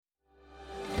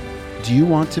Do you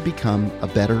want to become a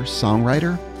better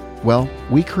songwriter? Well,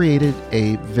 we created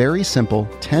a very simple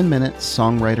 10-minute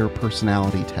songwriter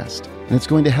personality test. And it's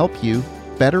going to help you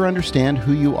better understand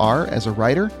who you are as a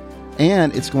writer,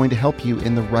 and it's going to help you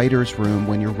in the writer's room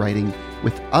when you're writing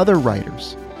with other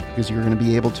writers, because you're going to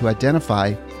be able to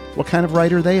identify what kind of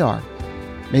writer they are.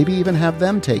 Maybe even have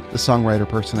them take the songwriter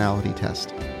personality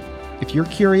test. If you're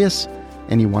curious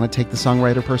and you want to take the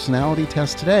songwriter personality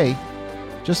test today,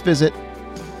 just visit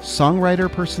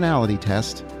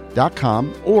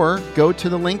songwriterpersonalitytest.com or go to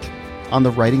the link on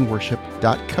the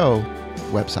writingworship.co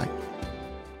website.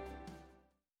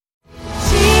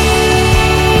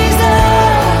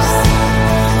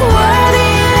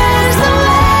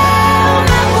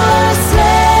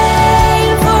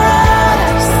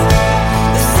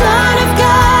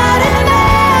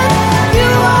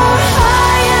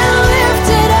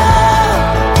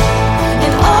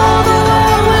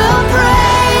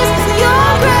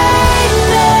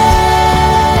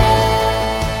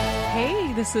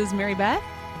 This is Mary Beth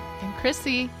and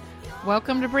Chrissy.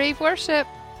 Welcome to Brave Worship.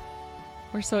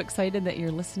 We're so excited that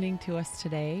you're listening to us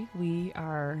today. We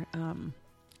are,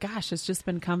 it's just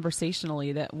been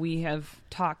conversationally that we have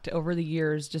talked over the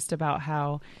years just about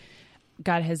how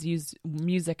God has used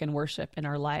music and worship in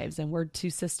our lives. And we're two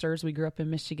sisters. We grew up in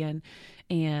Michigan,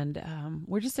 and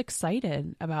we're just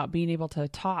excited about being able to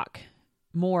talk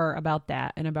more about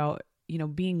that and about,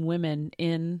 being women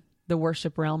in the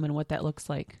worship realm and what that looks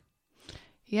like.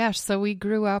 Yeah, so we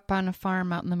grew up on a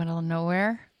farm out in the middle of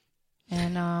nowhere,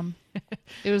 and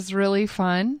it was really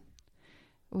fun.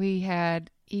 We had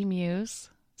emus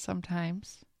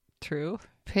sometimes. True.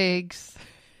 Pigs.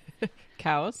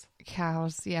 Cows,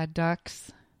 yeah,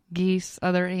 ducks, geese,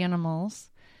 other animals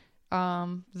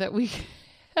that we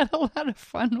had a lot of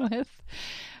fun with.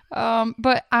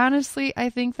 But honestly, I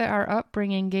think that our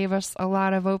upbringing gave us a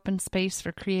lot of open space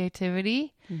for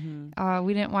creativity. Mm-hmm.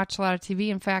 We didn't watch a lot of TV.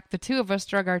 In fact, the two of us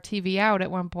drug our TV out at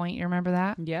one point. You remember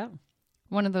that? Yeah.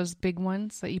 One of those big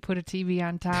ones that you put a TV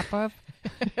on top of.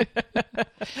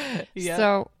 Yeah.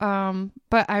 So,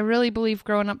 but I really believe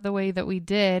growing up the way that we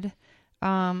did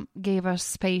gave us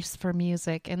space for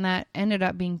music, and that ended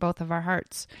up being both of our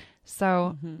hearts.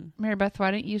 So, Mary Beth,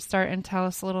 why don't you start and tell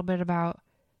us a little bit about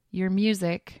your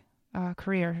music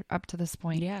career up to this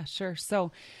point? Yeah, sure.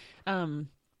 So,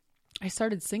 I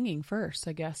started singing first,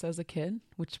 I guess, as a kid,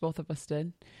 which both of us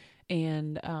did,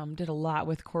 and did a lot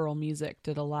with choral music,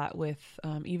 did a lot with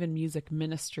even music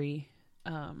ministry,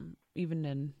 even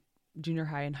in junior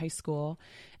high and high school,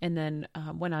 and then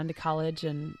went on to college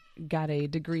and got a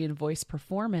degree in voice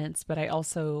performance. But I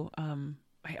also,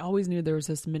 I always knew there was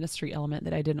this ministry element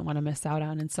that I didn't want to miss out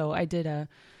on. And so I did a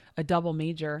double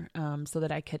major so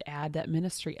that I could add that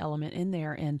ministry element in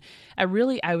there. And I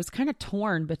was kind of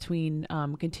torn between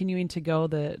continuing to go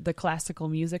the classical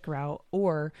music route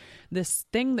or this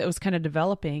thing that was kind of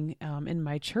developing in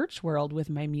my church world with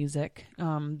my music,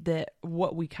 that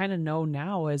what we kind of know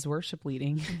now as worship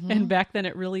leading. Mm-hmm. And back then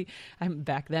it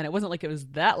wasn't like it was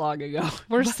that long ago.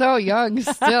 We're so young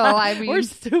still. I mean, we're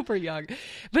super young,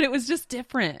 but it was just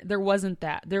different. There wasn't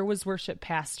that. There was worship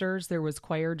pastors, there was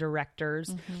choir directors.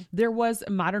 Mm-hmm. There was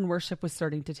modern worship was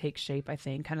starting to take shape, I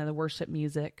think, kind of the worship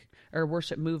music or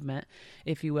worship movement,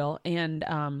 if you will. And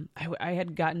I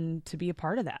had gotten to be a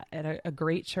part of that at a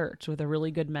great church with a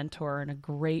really good mentor and a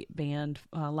great band,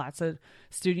 lots of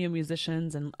studio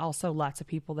musicians, and also lots of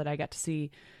people that I got to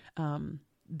see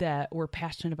that were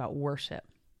passionate about worship.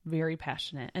 Very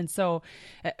passionate. And so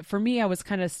for me, I was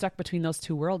kind of stuck between those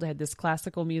two worlds. I had this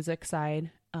classical music side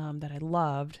that I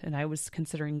loved, and I was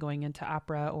considering going into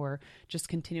opera or just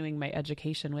continuing my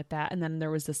education with that. And then there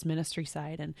was this ministry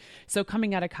side. And so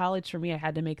coming out of college for me, I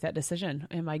had to make that decision.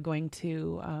 Am I going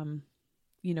to,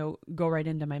 go right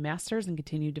into my master's and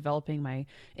continue developing my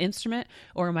instrument,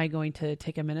 or am I going to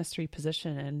take a ministry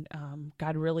position? And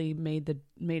God really made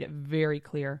it very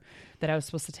clear that I was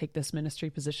supposed to take this ministry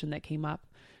position that came up.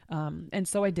 And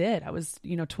so I did. I was,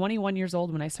 21 years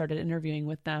old when I started interviewing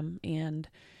with them, and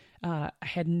I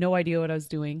had no idea what I was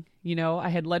doing. I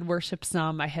had led worship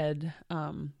some, I had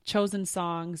chosen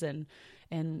songs and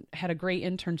had a great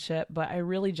internship, but I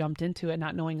really jumped into it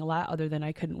not knowing a lot other than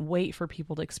I couldn't wait for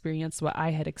people to experience what I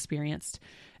had experienced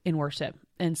in worship.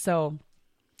 And so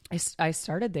I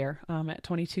started there at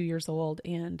 22 years old,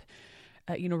 and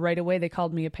right away they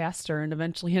called me a pastor and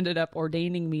eventually ended up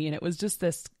ordaining me. And it was just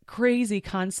this crazy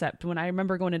concept when I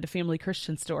remember going into Family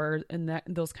Christian Store and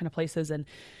those kind of places, and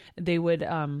they would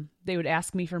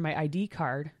ask me for my ID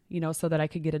card, so that I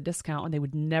could get a discount, and they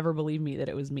would never believe me that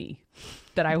it was me,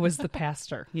 that I was the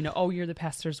pastor, oh, you're the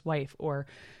pastor's wife, or,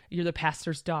 you're the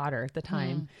pastor's daughter at the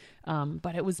time.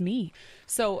 But it was me.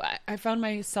 So I found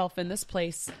myself in this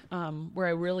place where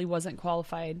I really wasn't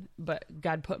qualified, but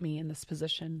God put me in this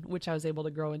position, which I was able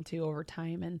to grow into over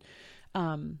time.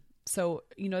 And so,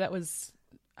 that was,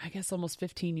 I guess, almost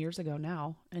 15 years ago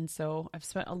now. And so I've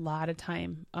spent a lot of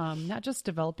time, not just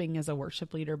developing as a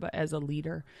worship leader, but as a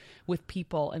leader with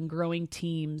people and growing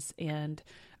teams and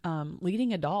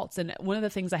leading adults. And one of the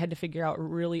things I had to figure out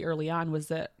really early on was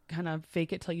that kind of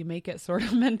fake it till you make it sort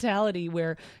of mentality,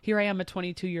 where here I am, a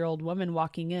 22-year-old woman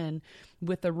walking in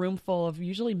with a room full of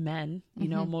usually men,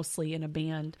 mostly in a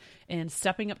band, and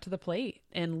stepping up to the plate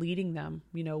and leading them,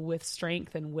 with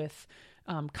strength and with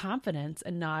confidence,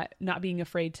 and not being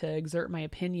afraid to exert my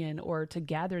opinion or to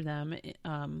gather them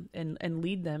and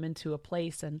lead them into a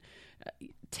place and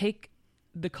take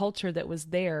the culture that was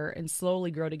there and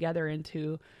slowly grow together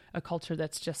into a culture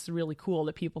that's just really cool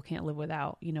that people can't live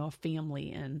without, a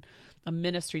family and a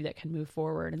ministry that can move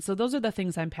forward. And so those are the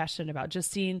things I'm passionate about,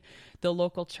 just seeing the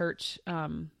local church,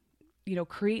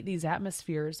 create these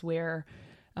atmospheres where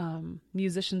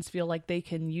musicians feel like they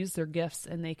can use their gifts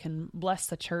and they can bless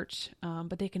the church,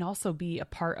 but they can also be a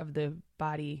part of the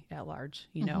body at large,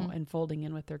 and folding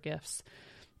in with their gifts.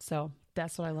 So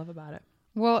that's what I love about it.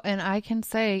 Well, and I can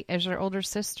say, as your older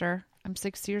sister, I'm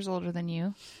 6 years older than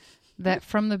you, that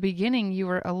from the beginning you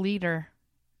were a leader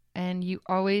and you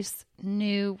always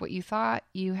knew what you thought.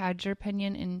 You had your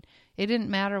opinion, and it didn't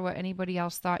matter what anybody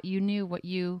else thought. You knew what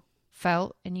you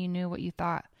felt and you knew what you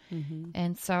thought.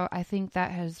 And so I think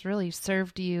that has really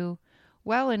served you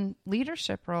well in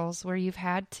leadership roles where you've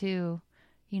had to,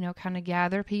 kind of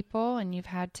gather people and you've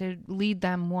had to lead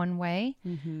them one way.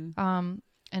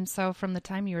 And so from the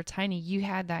time you were tiny, you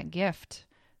had that gift.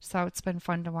 So it's been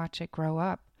fun to watch it grow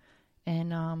up,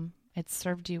 and it's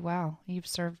served you well. You've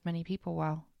served many people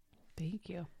well. Thank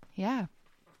you. Yeah.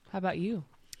 How about you?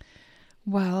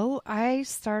 Well, I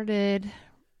started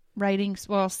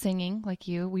singing like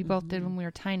you. We both did when we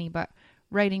were tiny, but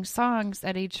writing songs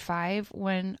at age 5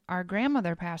 when our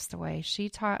grandmother passed away. She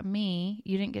taught me,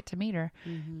 you didn't get to meet her,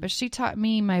 but she taught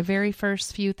me my very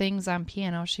first few things on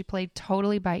piano. She played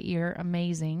totally by ear,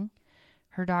 amazing.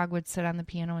 Her dog would sit on the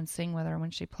piano and sing with her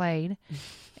when she played,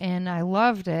 and I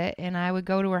loved it, and I would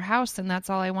go to her house, and that's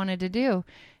all I wanted to do.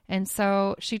 And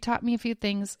so she taught me a few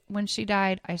things. When she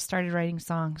died, I started writing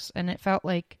songs, and it felt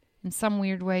like, in some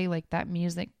weird way, like that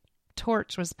music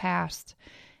torch was passed.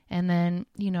 And then,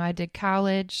 I did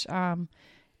college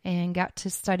and got to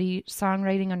study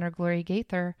songwriting under Gloria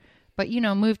Gaither, but,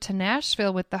 moved to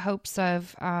Nashville with the hopes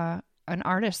of an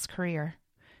artist's career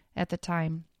at the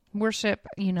time. Worship,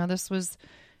 this was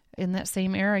in that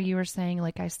same era you were saying,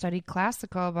 like I studied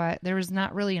classical, but there was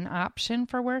not really an option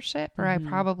for worship, or I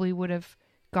probably would have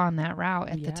gone that route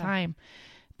at the time.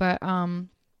 But,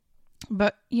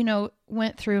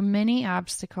 went through many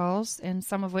obstacles, and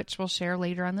some of which we'll share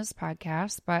later on this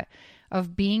podcast, but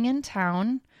of being in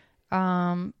town,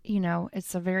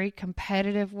 it's a very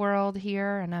competitive world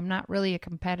here, and I'm not really a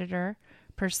competitor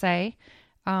per se.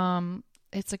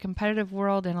 It's a competitive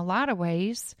world in a lot of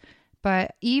ways,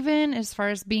 but even as far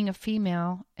as being a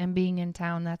female and being in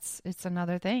town, it's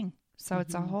another thing. So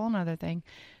it's a whole nother thing.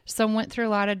 So went through a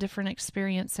lot of different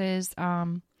experiences,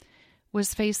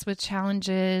 was faced with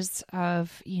challenges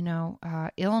of,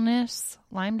 illness,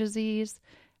 Lyme disease.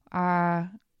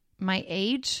 My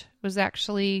age was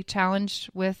actually challenged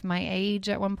with my age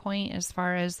at one point, as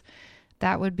far as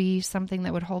that would be something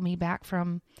that would hold me back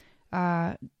from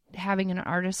having an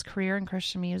artist career in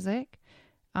Christian music.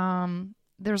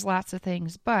 There's lots of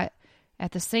things, but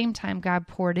at the same time, God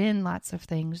poured in lots of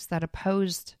things that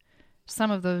opposed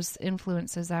some of those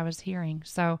influences I was hearing.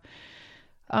 So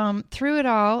through it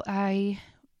all, I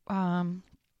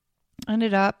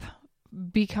ended up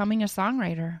becoming a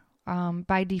songwriter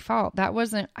by default. It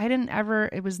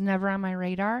was never on my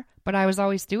radar, but I was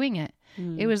always doing it.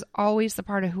 It was always a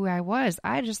part of who I was.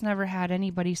 I just never had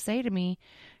anybody say to me,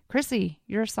 Chrissy,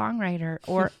 you're a songwriter,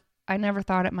 or I never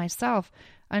thought it myself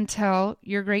until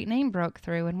Your Great Name broke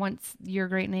through. And once Your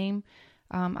Great Name,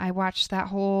 I watched that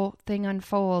whole thing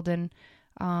unfold and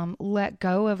let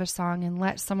go of a song and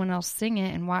let someone else sing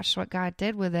it and watch what God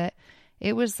did with it.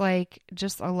 It was like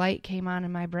just a light came on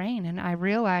in my brain, and I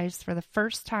realized for the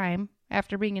first time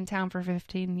after being in town for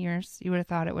 15 years, you would have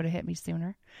thought it would have hit me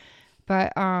sooner.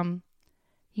 But,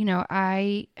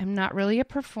 I am not really a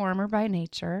performer by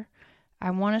nature. I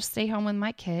want to stay home with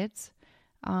my kids.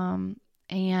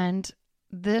 And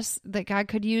that God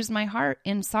could use my heart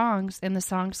in songs, and the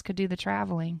songs could do the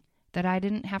traveling. That I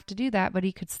didn't have to do that, but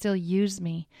he could still use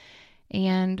me.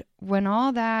 And when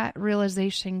all that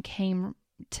realization came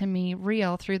to me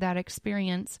real through that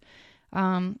experience,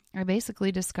 I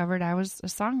basically discovered I was a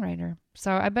songwriter.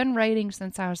 So I've been writing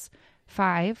since I was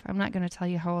 5. I'm not going to tell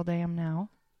you how old I am now.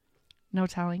 No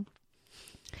telling.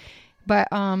 But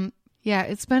yeah,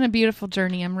 it's been a beautiful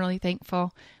journey. I'm really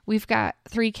thankful. We've got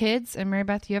 3 kids, and Mary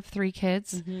Beth, you have 3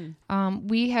 kids.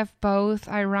 We have both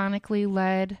ironically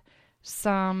led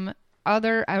some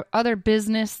other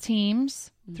business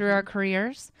teams through our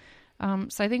careers.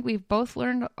 So I think we've both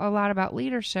learned a lot about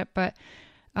leadership, but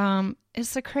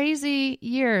it's a crazy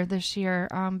year this year.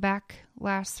 Back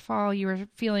last fall, you were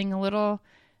feeling a little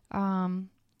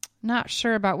not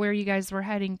sure about where you guys were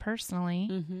heading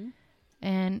personally.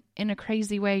 And in a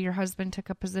crazy way, your husband took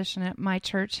a position at my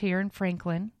church here in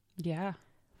Franklin. Yeah.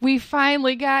 We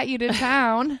finally got you to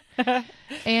town.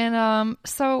 And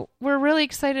so we're really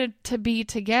excited to be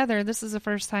together. This is the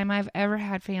first time I've ever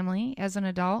had family as an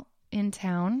adult in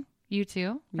town. You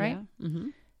too, right? Yeah.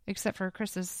 Except for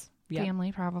Chris's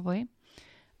family, probably.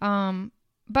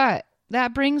 But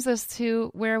that brings us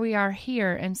to where we are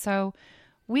here. And so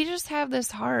we just have this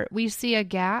heart. We see a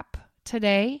gap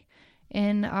today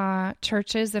in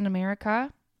churches in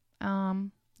America.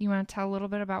 You want to tell a little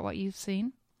bit about what you've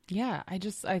seen? Yeah, I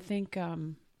think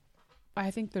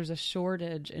there's a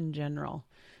shortage in general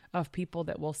of people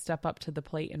that will step up to the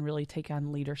plate and really take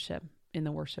on leadership in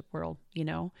the worship world, you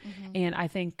know? And I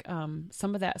think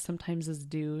some of that sometimes is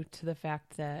due to the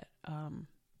fact that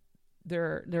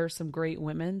there are some great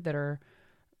women that are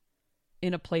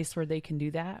in a place where they can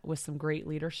do that with some great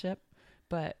leadership.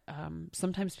 But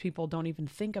sometimes people don't even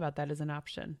think about that as an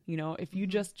option. You know, if you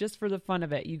just for the fun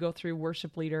of it, you go through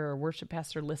worship leader or worship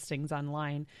pastor listings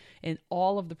online and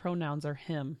all of the pronouns are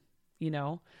him, you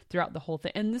know, throughout the whole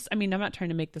thing. And this, I mean, I'm not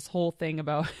trying to make this whole thing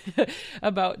about,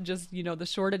 about just, you know, the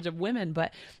shortage of women,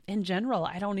 but in general,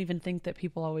 I don't even think that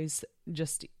people always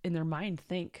just in their mind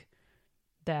think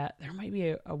that there might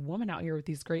be a woman out here with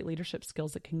these great leadership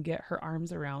skills that can get her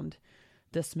arms around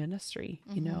this ministry,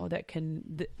 you know,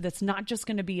 that's not just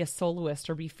going to be a soloist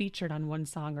or be featured on one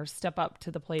song or step up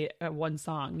to the plate at one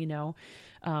song, you know,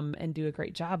 and do a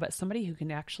great job, but somebody who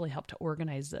can actually help to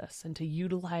organize this and to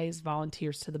utilize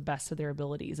volunteers to the best of their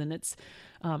abilities. And it's,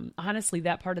 honestly,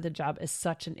 that part of the job is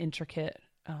such an intricate,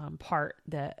 part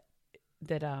that,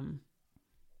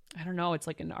 I don't know, it's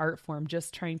like an art form,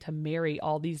 just trying to marry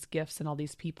all these gifts and all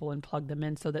these people and plug them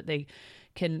in so that they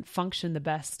can function the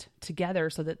best together,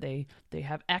 so that they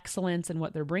have excellence in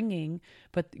what they're bringing,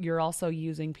 but you're also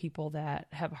using people that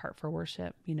have a heart for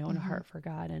worship, you know, and a heart for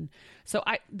God. And so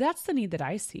that's the need that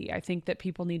I see. I think that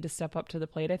people need to step up to the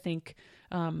plate. I think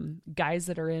guys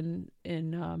that are in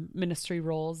ministry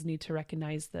roles need to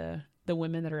recognize the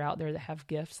women that are out there that have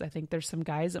gifts. I think there's some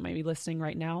guys that might be listening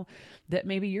right now that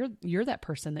maybe you're that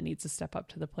person that needs to step up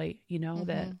to the plate, you know,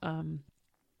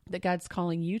 that God's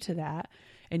calling you to that,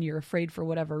 and you're afraid for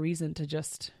whatever reason to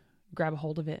just grab a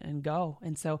hold of it and go.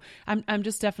 And so I'm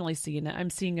just definitely seeing it. I'm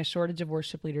seeing a shortage of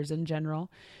worship leaders in general,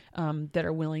 that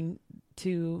are willing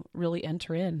to really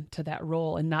enter into that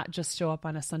role and not just show up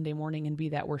on a Sunday morning and be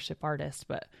that worship artist,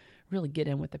 but really get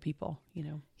in with the people, you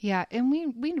know? Yeah. And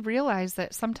we realize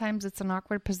that sometimes it's an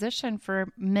awkward position for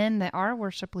men that are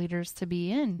worship leaders to be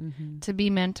in, to be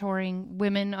mentoring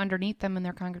women underneath them in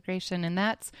their congregation. And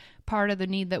that's part of the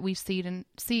need that we see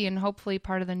and hopefully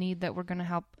part of the need that we're going to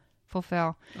help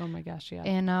fulfill. Oh my gosh. Yeah.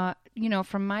 And, you know,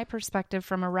 from my perspective,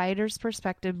 from a writer's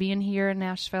perspective, being here in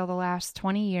Nashville the last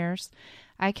 20 years,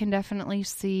 I can definitely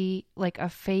see like a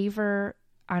favor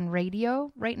on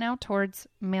radio right now towards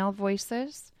male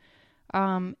voices.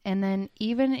 And then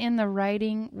even in the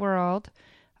writing world,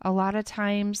 a lot of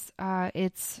times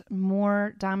it's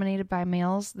more dominated by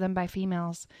males than by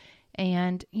females.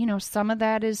 And, you know, some of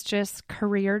that is just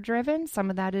career driven. Some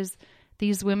of that is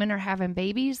these women are having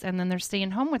babies and then they're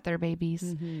staying home with their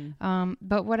babies.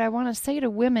 But what I want to say to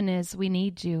women is we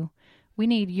need you. We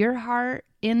need your heart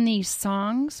in these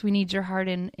songs. We need your heart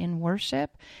in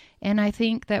worship. And I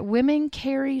think that women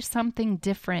carry something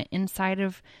different inside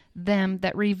of them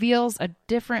that reveals a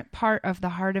different part of the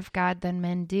heart of God than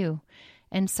men do.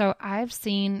 And so I've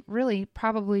seen really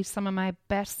probably some of my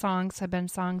best songs have been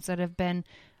songs that have been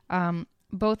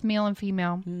both male and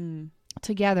female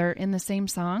together in the same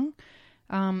song.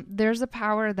 There's a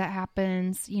power that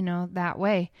happens, you know, that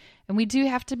way. And we do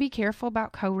have to be careful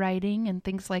about co-writing and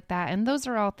things like that. And those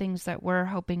are all things that we're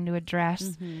hoping to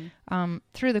address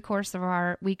through the course of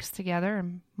our weeks together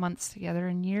and months together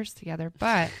and years together,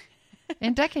 but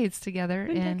and decades together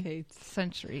and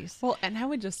centuries. Well, and I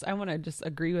want to just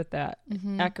agree with that,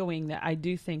 echoing that. I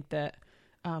do think that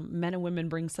men and women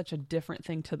bring such a different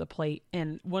thing to the plate.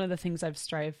 And one of the things I've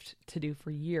strived to do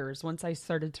for years, once I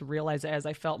started to realize it as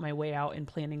I felt my way out in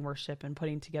planning worship and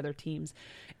putting together teams,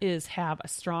 is have a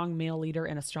strong male leader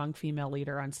and a strong female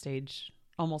leader on stage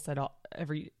almost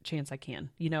every chance I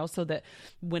can, so that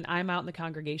when I'm out in the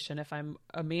congregation, if I'm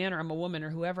a man or I'm a woman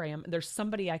or whoever I am, there's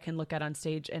somebody I can look at on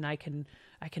stage and I can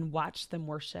watch them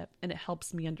worship, and it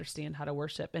helps me understand how to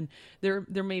worship. And there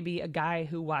may be a guy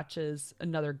who watches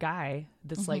another guy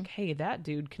that's like, hey, that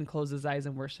dude can close his eyes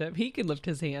and worship. He can lift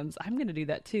his hands. I'm going to do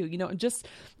that too. Just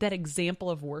that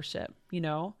example of worship,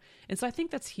 And so I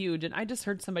think that's huge. And I just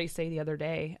heard somebody say the other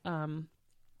day,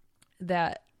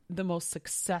 that the most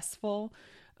successful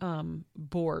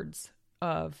boards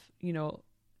of,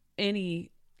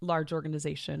 any large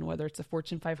organization, whether it's a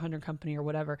Fortune 500 company or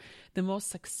whatever, the most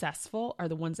successful are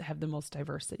the ones that have the most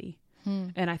diversity.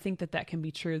 And I think that can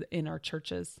be true in our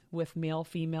churches with male,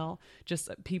 female, just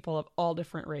people of all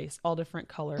different race, all different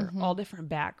color, all different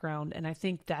background. And I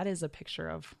think that is a picture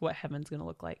of what heaven's going to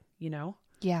look like,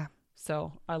 Yeah.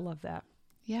 So I love that.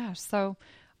 Yeah. So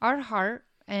our heart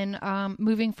and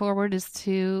moving forward is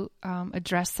to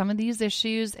address some of these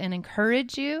issues and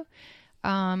encourage you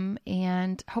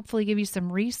and hopefully give you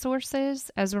some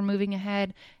resources as we're moving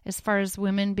ahead as far as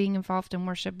women being involved in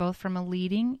worship, both from a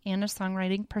leading and a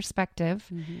songwriting perspective.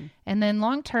 And then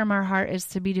long term, our heart is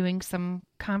to be doing some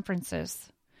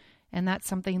conferences. And that's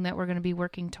something that we're going to be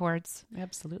working towards.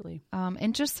 Absolutely.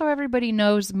 And just so everybody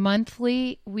knows,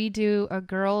 monthly we do a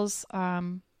girls'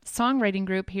 songwriting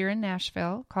group here in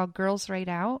Nashville called Girls Write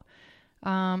Out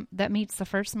that meets the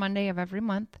first Monday of every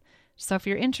month. So if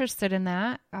you're interested in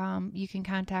that, you can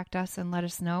contact us and let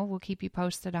us know. We'll keep you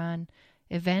posted on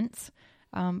events.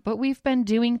 But we've been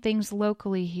doing things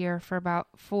locally here for about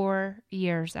 4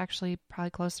 years, actually probably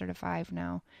closer to 5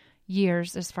 now,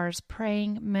 years, as far as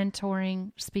praying,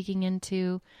 mentoring, speaking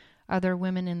into other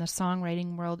women in the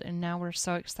songwriting world. And now we're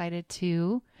so excited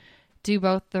to do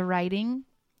both the writing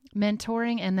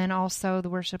mentoring and then also the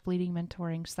worship leading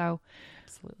mentoring. So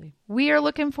absolutely, we are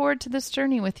looking forward to this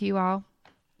journey with you all.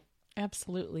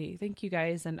 Absolutely. Thank you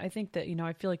guys. And I think that,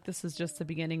 I feel like this is just the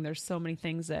beginning. There's so many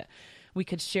things that we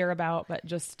could share about, but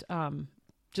just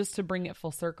to bring it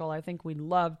full circle, I think we'd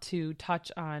love to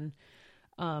touch on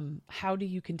how do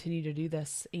you continue to do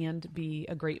this and be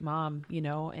a great mom,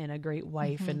 and a great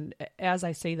wife. And as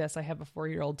I say this, I have a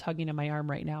 4-year-old tugging on my arm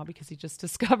right now because he just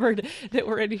discovered that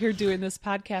we're in here doing this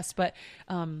podcast. But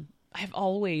I've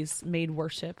always made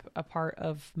worship a part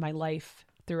of my life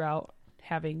throughout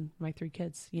having my 3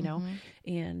 kids,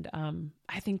 and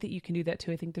I think that you can do that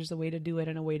too. I think there's a way to do it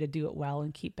and a way to do it well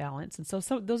and keep balance. And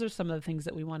so those are some of the things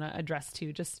that we want to address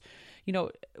too. Just,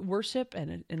 worship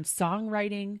and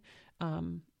songwriting,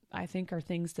 I think are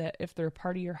things that if they're a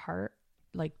part of your heart,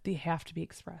 like they have to be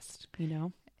expressed,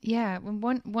 Yeah.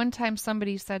 One time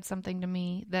somebody said something to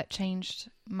me that changed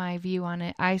my view on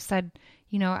it. I said,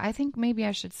 I think maybe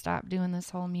I should stop doing this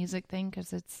whole music thing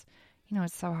because it's,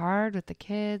 it's so hard with the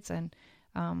kids. And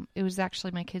it was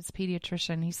actually my kid's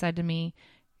pediatrician. He said to me,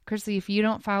 Chrissy, if you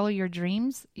don't follow your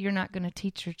dreams, you're not going to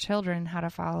teach your children how to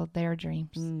follow their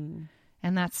dreams.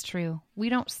 And that's true. We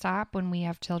don't stop when we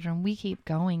have children. We keep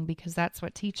going because that's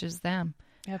what teaches them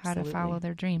how to follow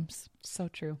their dreams. So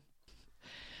true.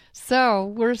 So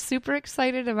we're super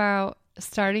excited about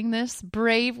starting this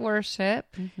Brave Worship.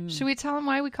 Should we tell them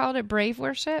why we called it Brave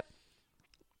Worship?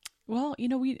 Well,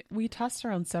 we tossed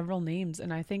around several names,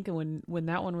 and I think when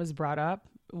that one was brought up,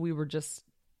 we were just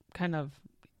kind of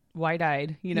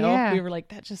wide-eyed, Yeah. We were like,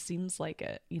 that just seems like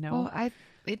it, Well,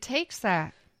 it takes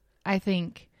that, I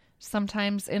think,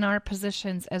 sometimes in our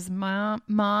positions as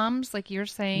moms, like you're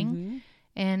saying,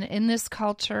 and in this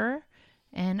culture,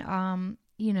 and,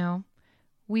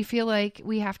 we feel like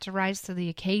we have to rise to the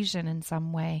occasion in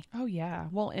some way. Oh, yeah.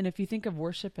 Well, and if you think of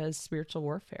worship as spiritual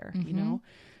warfare,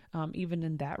 even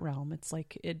in that realm, it's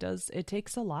like it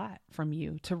takes a lot from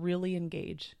you to really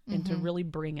engage and to really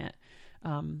bring it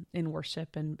in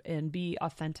worship and be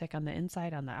authentic on the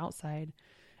inside, on the outside.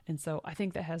 And so I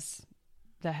think that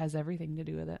has everything to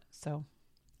do with it. So,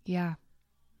 yeah.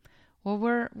 Well,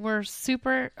 we're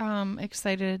super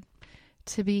excited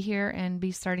to be here and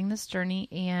be starting this journey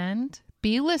and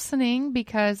be listening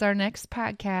because our next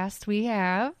podcast we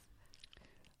have.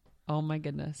 Oh my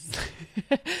goodness.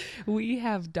 We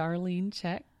have Darlene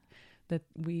Check that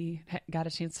we got a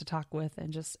chance to talk with,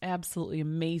 and just absolutely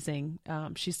amazing.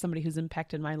 She's somebody who's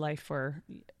impacted my life for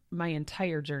my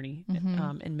entire journey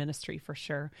in ministry for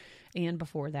sure, and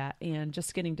before that. And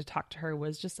just getting to talk to her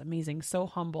was just amazing. So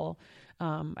humble.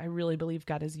 I really believe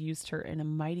God has used her in a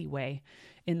mighty way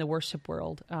in the worship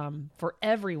world, for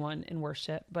everyone in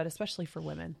worship, but especially for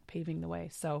women, paving the way.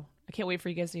 So I can't wait for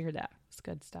you guys to hear that. It's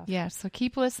good stuff. Yeah, so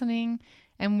keep listening,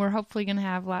 and we're hopefully going to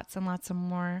have lots and lots of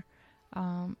more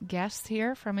guests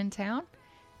here from in town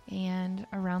and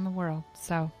around the world.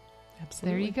 So Absolutely.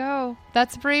 there you go.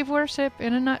 That's Brave Worship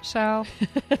in a nutshell.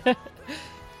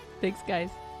 Thanks, guys.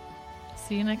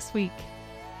 See you next week.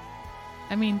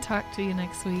 Talk to you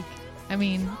next week.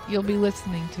 You'll be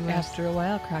listening to us. After a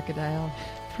while, Crocodile.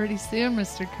 Pretty soon,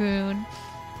 Mr. Coon.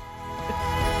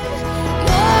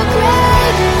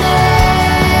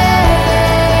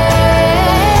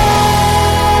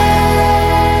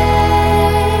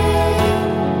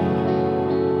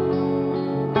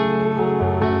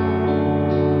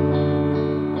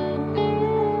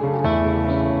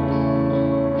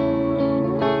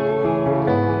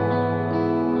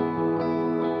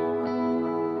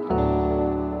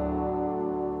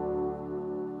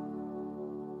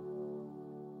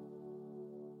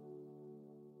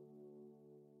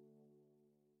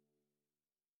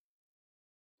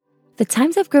 The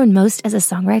times I've grown most as a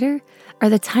songwriter are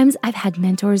the times I've had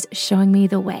mentors showing me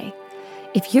the way.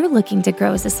 If you're looking to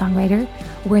grow as a songwriter,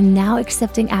 we're now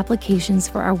accepting applications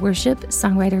for our Worship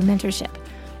Songwriter Mentorship.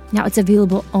 Now, it's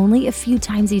available only a few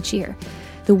times each year.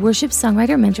 The Worship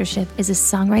Songwriter Mentorship is a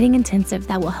songwriting intensive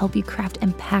that will help you craft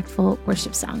impactful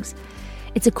worship songs.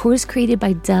 It's a course created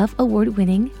by Dove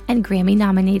Award-winning and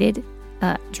Grammy-nominated,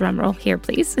 drumroll here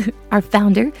please, our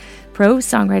founder, pro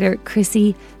songwriter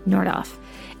Chrissy Nordoff.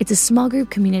 It's a small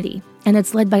group community, and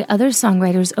it's led by other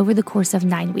songwriters over the course of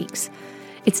 9 weeks.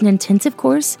 It's an intensive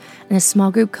course and a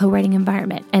small group co-writing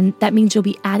environment, and that means you'll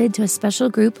be added to a special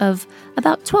group of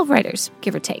about 12 writers,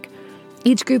 give or take.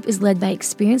 Each group is led by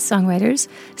experienced songwriters,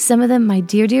 some of them my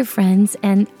dear, dear friends,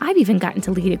 and I've even gotten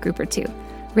to lead a group or two.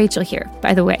 Rachel here,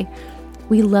 by the way.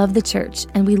 We love the church,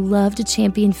 and we love to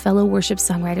champion fellow worship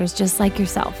songwriters just like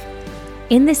yourself.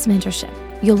 In this mentorship,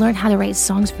 you'll learn how to write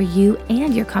songs for you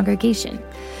and your congregation.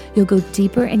 You'll go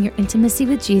deeper in your intimacy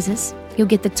with Jesus. You'll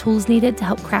get the tools needed to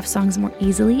help craft songs more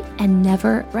easily and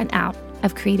never run out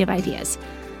of creative ideas.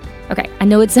 Okay, I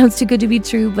know it sounds too good to be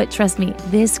true, but trust me,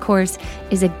 this course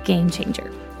is a game changer.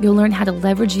 You'll learn how to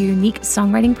leverage your unique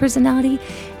songwriting personality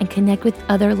and connect with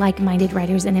other like-minded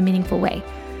writers in a meaningful way.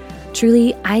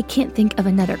 Truly, I can't think of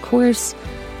another course,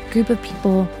 group of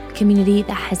people, community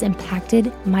that has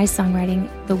impacted my songwriting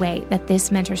the way that this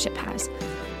mentorship has.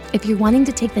 If you're wanting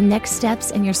to take the next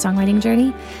steps in your songwriting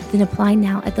journey, then apply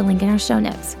now at the link in our show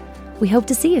notes. We hope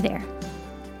to see you there.